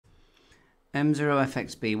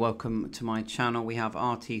M0FXB, welcome to my channel. We have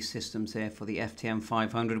RT systems here for the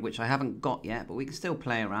FTM500, which I haven't got yet, but we can still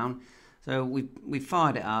play around. So we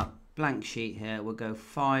fired it up, blank sheet here. We'll go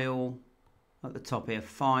File, at the top here,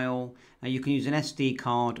 File. Now you can use an SD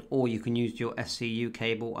card, or you can use your SCU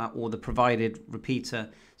cable, or the provided repeater,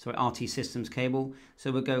 sorry, RT systems cable.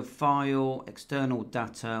 So we'll go File, External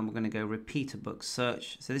Data, and we're going to go Repeater Book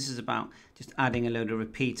Search. So this is about just adding a load of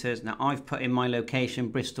repeaters. Now I've put in my location,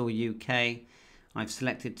 Bristol, UK. I've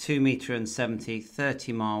selected 2m and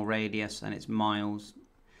 30-mile radius, and it's miles.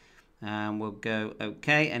 And we'll go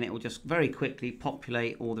OK, and it will just very quickly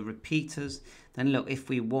populate all the repeaters. Then look, if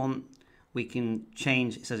we want, we can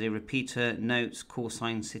change, it says a repeater, notes, call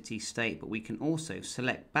sign, city, state, but we can also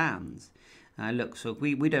select bands. Look, so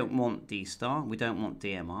we don't want D star, we don't want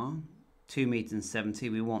DMR, 2m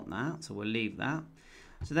and we want that, so we'll leave that.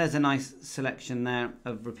 So there's a nice selection there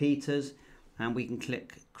of repeaters, and we can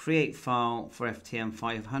click create file for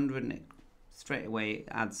FTM500, and it straight away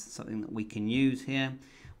adds something that we can use here.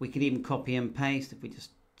 We can even copy and paste if we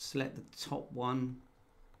just select the top one.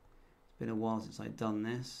 It's been a while since I've done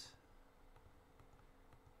this.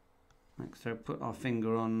 So put our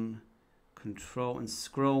finger on control and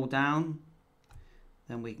scroll down.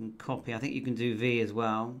 Then we can copy. I think you can do V as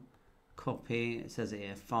well. Copy. It says it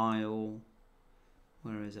here. File.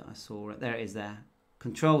 Where is it? I saw it. There it is there.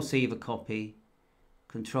 Control C for copy.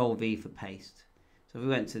 Control V for paste. So if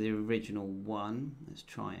we went to the original one, let's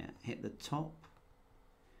try it. Hit the top.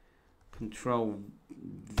 Control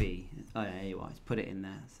V. Oh, yeah, there you are. Let's put it in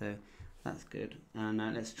there. So that's good. And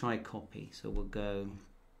let's try copy. So we'll go.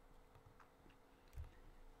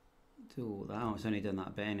 Do all that. Oh, it's only done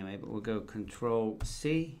that bit anyway, but we'll go Control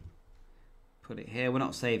C, put it here. We're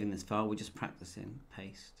not saving this file, we're just practicing.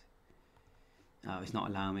 Paste. Oh, it's not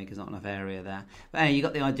allowing me because there's not enough area there. But anyway, you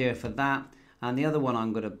got the idea for that. And the other one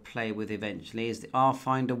I'm going to play with eventually is the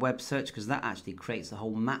R-Finder web search, because that actually creates the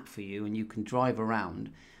whole map for you, and you can drive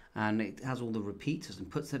around, and it has all the repeaters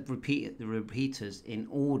and puts the repeaters in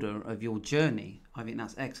order of your journey. I think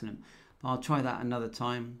that's excellent. But I'll try that another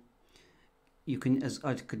time. You can, as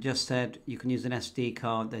I just said, you can use an SD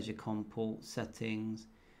card. There's your COM port settings,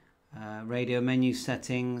 radio menu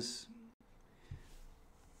settings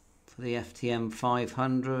for the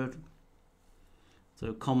FTM500.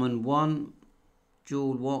 So common 1,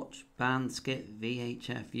 dual watch, band skip,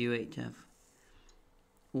 VHF, UHF,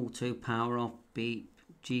 auto power off, beep,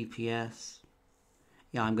 GPS.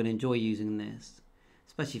 Yeah, I'm going to enjoy using this,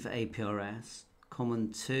 especially for APRS.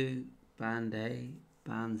 Common 2, band A,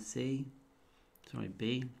 band C. Sorry,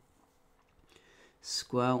 B.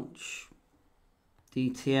 Squelch,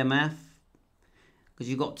 DTMF, because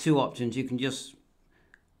you've got two options. You can just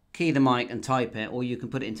key the mic and type it, or you can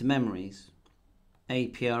put it into memories.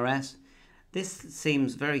 APRS. This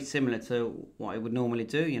seems very similar to what I would normally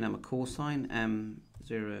do. You know, my call sign,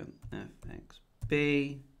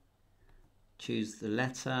 M0FXB. Choose the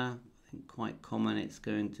letter. I think quite common, it's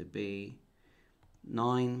going to be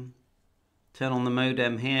 9. Turn on the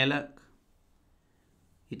modem here, look.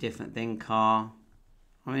 Your different thing, car.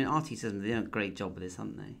 I mean, RT systems, they've done a great job with this,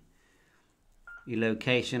 haven't they? Your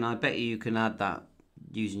location, I bet you can add that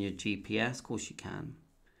using your GPS. Of course you can.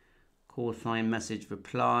 Call sign, message,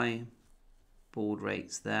 reply. Baud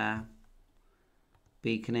rates there.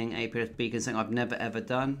 Beaconing, APRS beacon, something I've never ever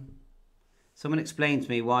done. Someone explain to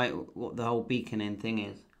me what the whole beaconing thing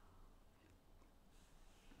is.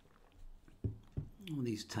 All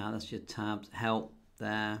these tabs, that's your tabs. Help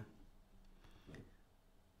there.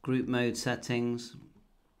 Group mode settings,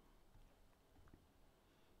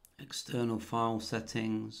 external file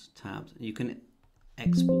settings, tabs. You can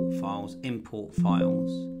export files, import files.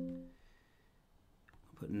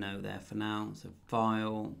 I'll put no there for now. So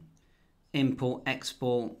file, import,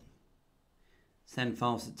 export, send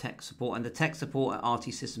files to tech support. And the tech support at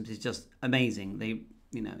RT Systems is just amazing. They,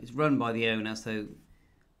 you know, it's run by the owner, so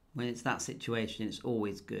when it's that situation, it's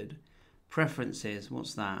always good. Preferences,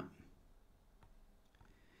 what's that?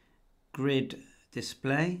 Grid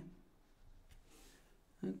display.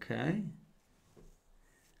 Okay,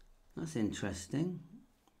 that's interesting.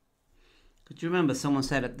 Could you remember someone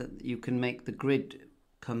said that you can make the grid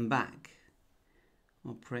come back?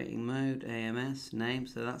 Operating mode, AMS, name.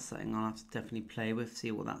 So that's something I'll have to definitely play with,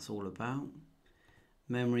 see what that's all about.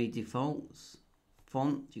 Memory defaults,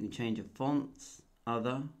 font. You can change your fonts.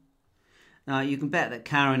 Other. Now you can bet that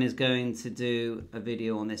Karen is going to do a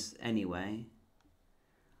video on this anyway.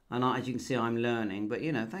 And as you can see, I'm learning, but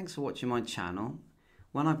you know, thanks for watching my channel.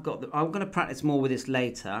 When I've got I'm going to practice more with this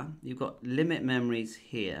later. You've got limit memories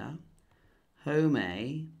here, home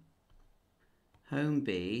A, home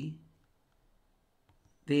B,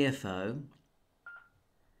 VFO,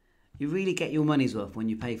 You really get your money's worth when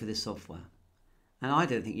you pay for this software. And I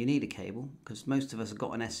don't think you need a cable, because most of us have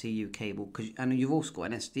got an SCU cable, and you've also got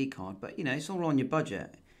an SD card, but you know, it's all on your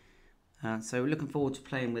budget. So we're looking forward to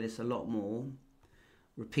playing with this a lot more.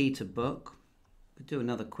 Repeater book. Could do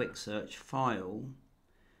another quick search. File,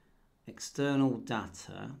 external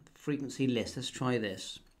data, frequency list. Let's try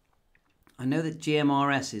this. I know that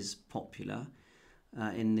Gmrs is popular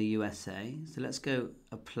in the USA, so let's go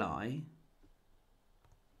apply.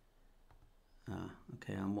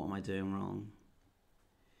 Okay, and what am I doing wrong?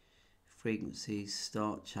 Frequency,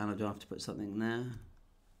 start channel. Do I have to put something there?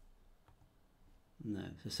 No.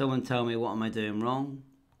 So someone tell me, what am I doing wrong?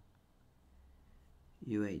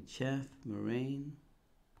 UHF, marine.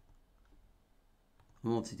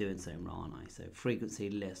 I'm obviously doing something wrong, aren't I? So frequency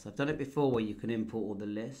list. I've done it before where you can import all the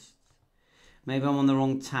lists. Maybe I'm on the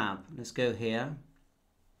wrong tab. Let's go here.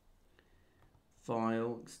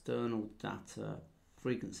 File, external data,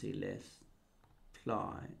 frequency list.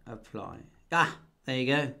 Apply. Ah, there you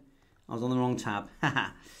go. I was on the wrong tab.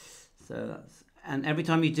 So that's, and every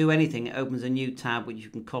time you do anything, it opens a new tab which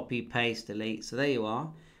you can copy, paste, delete. So there you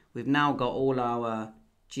are. We've now got all our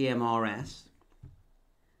Gmrs,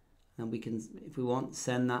 and we can, if we want,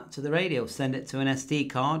 send that to the radio. Send it to an SD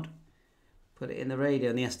card, put it in the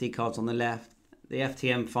radio, and the SD card's on the left. The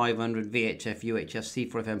Ftm500, VHF,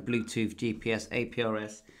 UHF, C4FM, Bluetooth, GPS,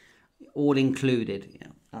 APRS, all included. Yeah,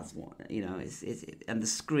 that's what, you know. And the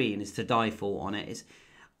screen is to die for on it.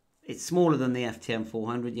 It's smaller than the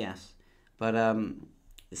Ftm400, yes, but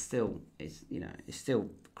it's still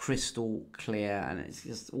crystal clear, and it's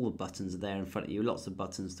just all the buttons are there in front of you. Lots of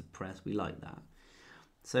buttons to press. We like that.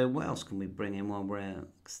 So what else can we bring in while we're at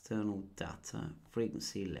external data,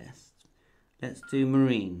 frequency list? Let's do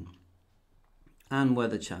marine and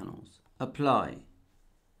weather channels. Apply.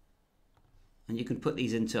 And you can put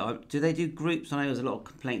these into, do they do groups? I know there's a lot of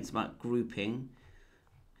complaints about grouping.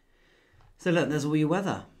 So look, there's all your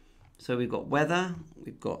weather. So we've got weather,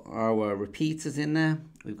 we've got our repeaters in there,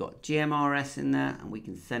 we've got GMRS in there, and we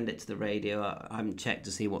can send it to the radio. I haven't checked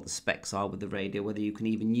to see what the specs are with the radio, whether you can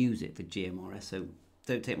even use it for GMRS, so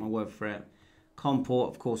don't take my word for it. COM port,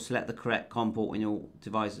 of course, select the correct COM port when your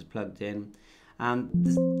device is plugged in. And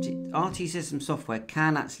the RT system software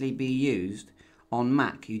can actually be used on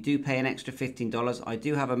Mac. You do pay an extra $15. I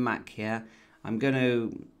do have a Mac here.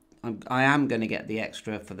 I am going to get the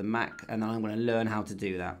extra for the Mac, and I'm going to learn how to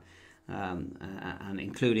do that. And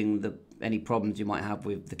including any problems you might have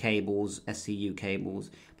with the cables, SCU cables.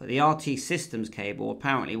 But the RT Systems cable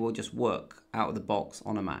apparently will just work out of the box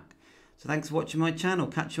on a Mac. So thanks for watching my channel.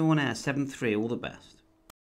 Catch you on air, 7.3. All the best.